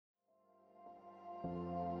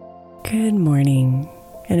Good morning,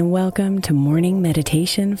 and welcome to Morning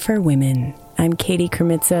Meditation for Women. I'm Katie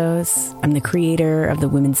Kremitzos. I'm the creator of the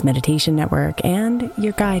Women's Meditation Network and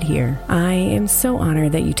your guide here. I am so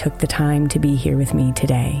honored that you took the time to be here with me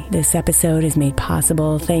today. This episode is made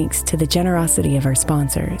possible thanks to the generosity of our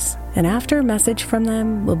sponsors. And after a message from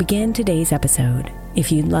them, we'll begin today's episode.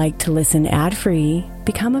 If you'd like to listen ad-free,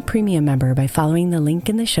 become a premium member by following the link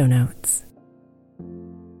in the show notes.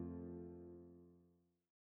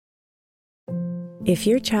 If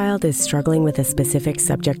your child is struggling with a specific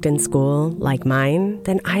subject in school, like mine,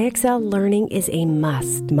 then IXL Learning is a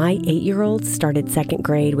must. My 8-year-old started second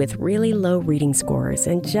grade with really low reading scores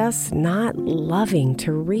and just not loving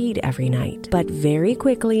to read every night. But very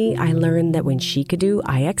quickly, I learned that when she could do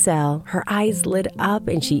IXL, her eyes lit up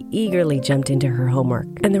and she eagerly jumped into her homework.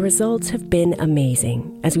 And the results have been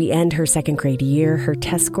amazing. As we end her second grade year, her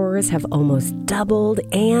test scores have almost doubled,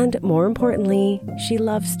 and more importantly, she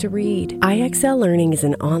loves to read. IXL Learning is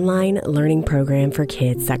an online learning program for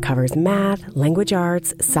kids that covers math, language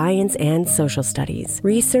arts, science, and social studies.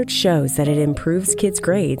 Research shows that it improves kids'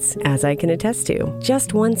 grades, as I can attest to.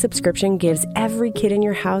 Just one subscription gives every kid in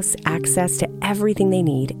your house access to everything they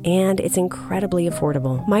need, and it's incredibly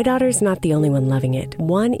affordable. My daughter's not the only one loving it.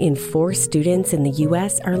 1 in 4 students in the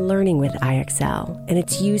U.S. are learning with IXL, and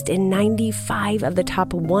it's used in 95 of the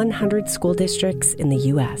top 100 school districts in the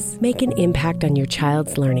U.S. Make an impact on your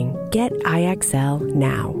child's learning. Get IXL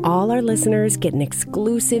now. All our listeners get an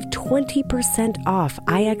exclusive 20% off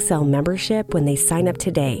IXL membership when they sign up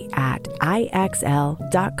today at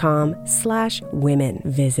IXL.com/women.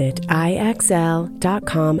 Visit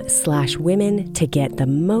IXL.com/women to get the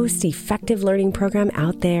most effective learning program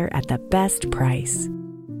out there at the best price.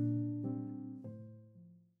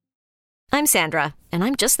 I'm Sandra, and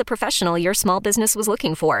I'm just the professional your small business was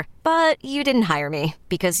looking for. But you didn't hire me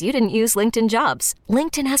because you didn't use LinkedIn Jobs.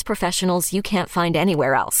 LinkedIn has professionals you can't find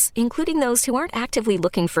anywhere else, including those who aren't actively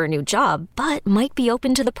looking for a new job, but might be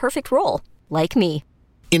open to the perfect role, like me.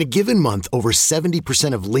 In a given month, over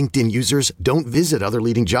 70% of LinkedIn users don't visit other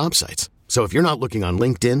leading job sites. So if you're not looking on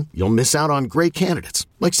LinkedIn, you'll miss out on great candidates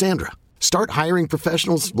like Sandra. Start hiring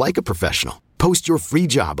professionals like a professional. Post your free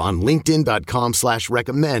job on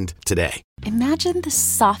linkedin.com/recommend today. Imagine the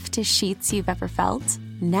softest sheets you've ever felt.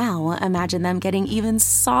 Now imagine them getting even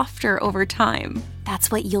softer over time.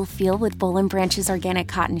 That's what you'll feel with Boll & Branch's organic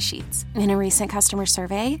cotton sheets. In a recent customer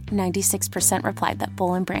survey, 96% replied that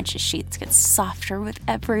Boll & Branch's sheets get softer with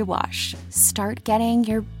every wash. Start getting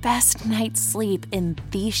your best night's sleep in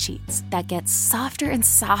these sheets that get softer and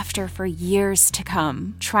softer for years to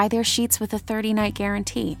come. Try their sheets with a 30-night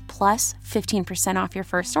guarantee, plus 15% off your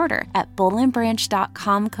first order at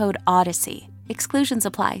bollandbranch.com code ODYSSEY. Exclusions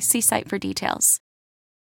apply. See site for details.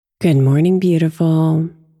 Good morning,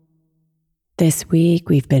 beautiful. This week,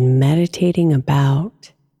 we've been meditating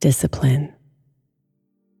about discipline.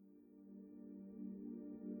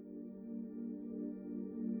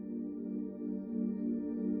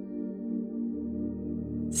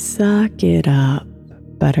 Suck it up,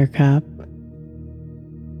 Buttercup.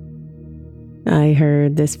 I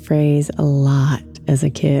heard this phrase a lot as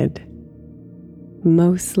a kid,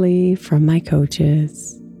 mostly from my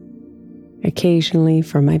coaches, occasionally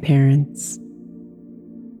from my parents.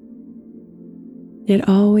 It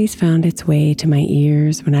always found its way to my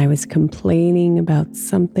ears when I was complaining about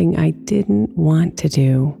something I didn't want to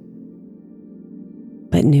do,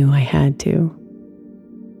 but knew I had to.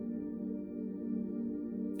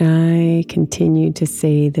 I continued to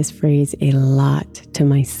say this phrase a lot to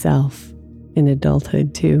myself in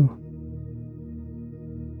adulthood too.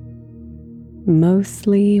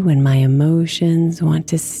 Mostly when my emotions want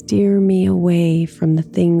to steer me away from the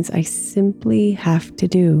things I simply have to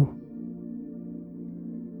do.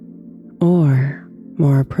 Or,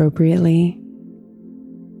 more appropriately,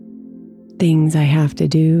 things I have to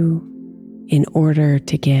do in order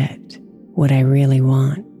to get what I really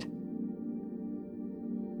want.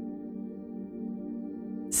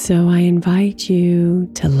 So I invite you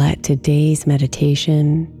to let today's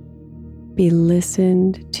meditation be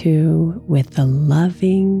listened to with the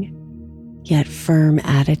loving yet firm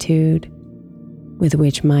attitude with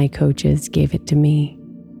which my coaches gave it to me.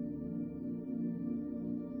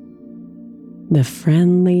 The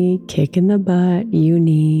friendly kick in the butt you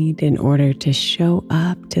need in order to show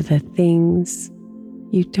up to the things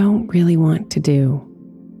you don't really want to do,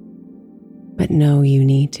 but know you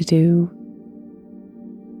need to do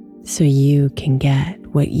so you can get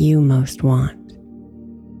what you most want.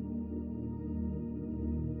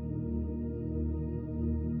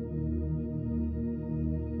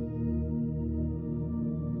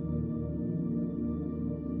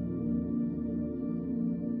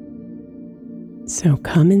 So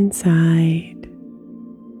come inside,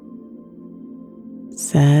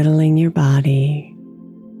 settling your body,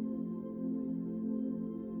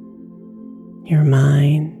 your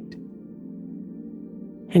mind,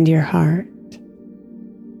 and your heart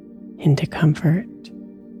into comfort.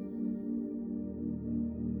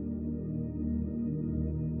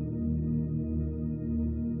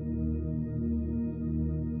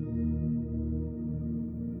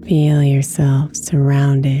 Feel yourself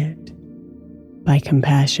surrounded by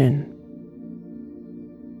compassion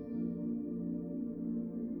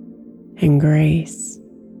and grace.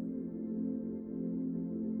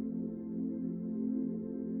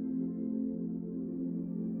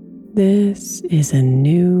 This is a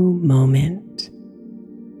new moment,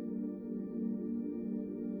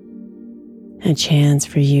 a chance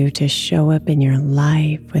for you to show up in your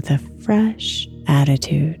life with a fresh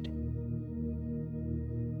attitude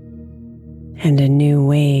and a new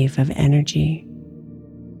wave of energy.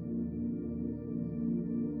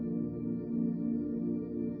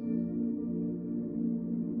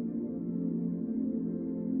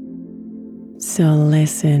 So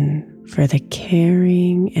listen for the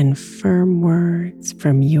caring and firm words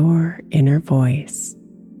from your inner voice,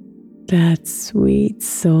 that sweet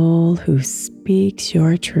soul who speaks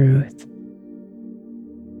your truth.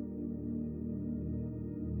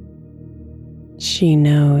 She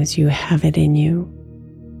knows you have it in you.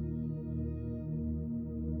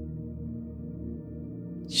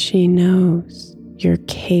 She knows you're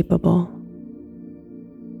capable.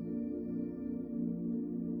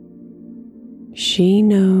 She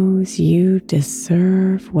knows you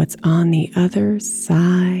deserve what's on the other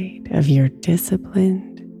side of your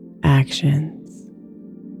disciplined actions.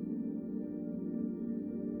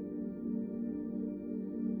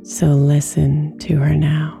 So listen to her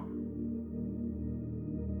now.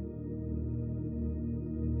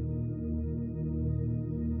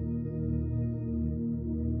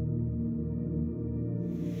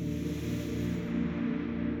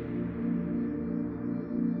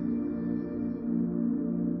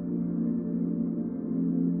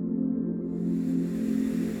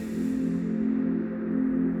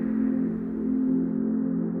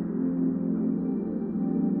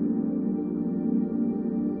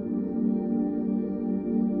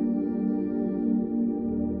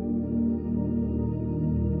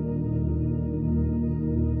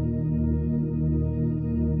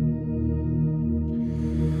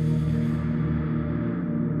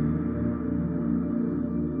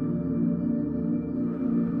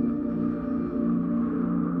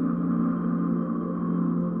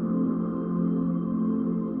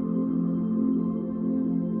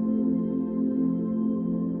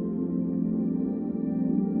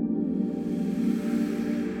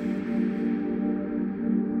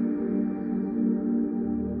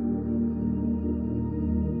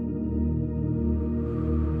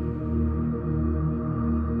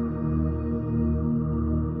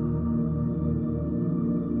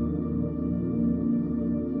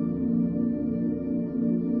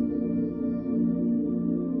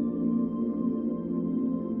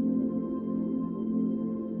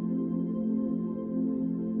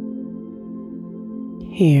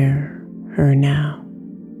 Hear her now,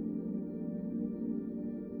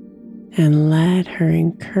 and let her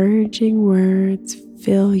encouraging words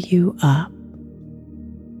fill you up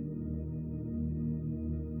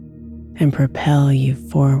and propel you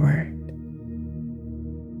forward.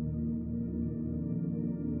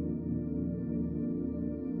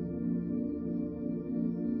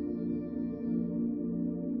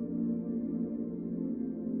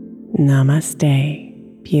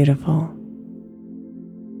 Namaste, beautiful.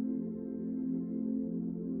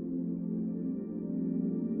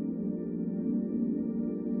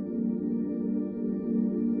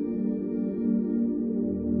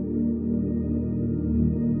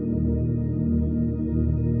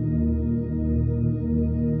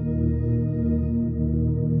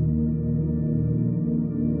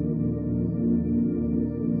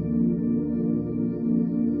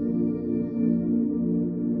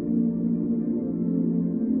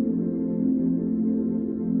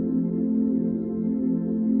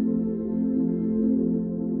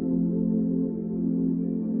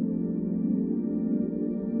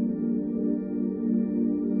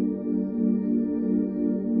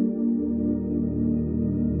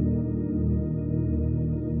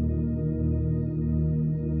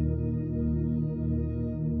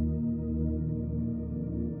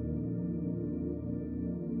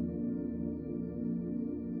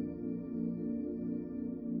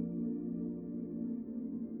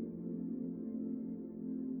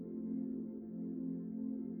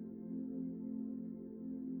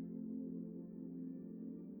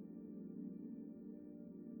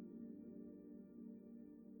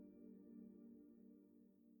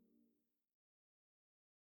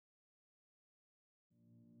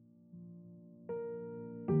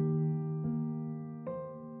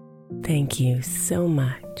 Thank you so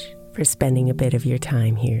much for spending a bit of your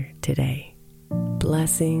time here today.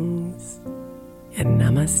 Blessings and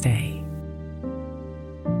namaste.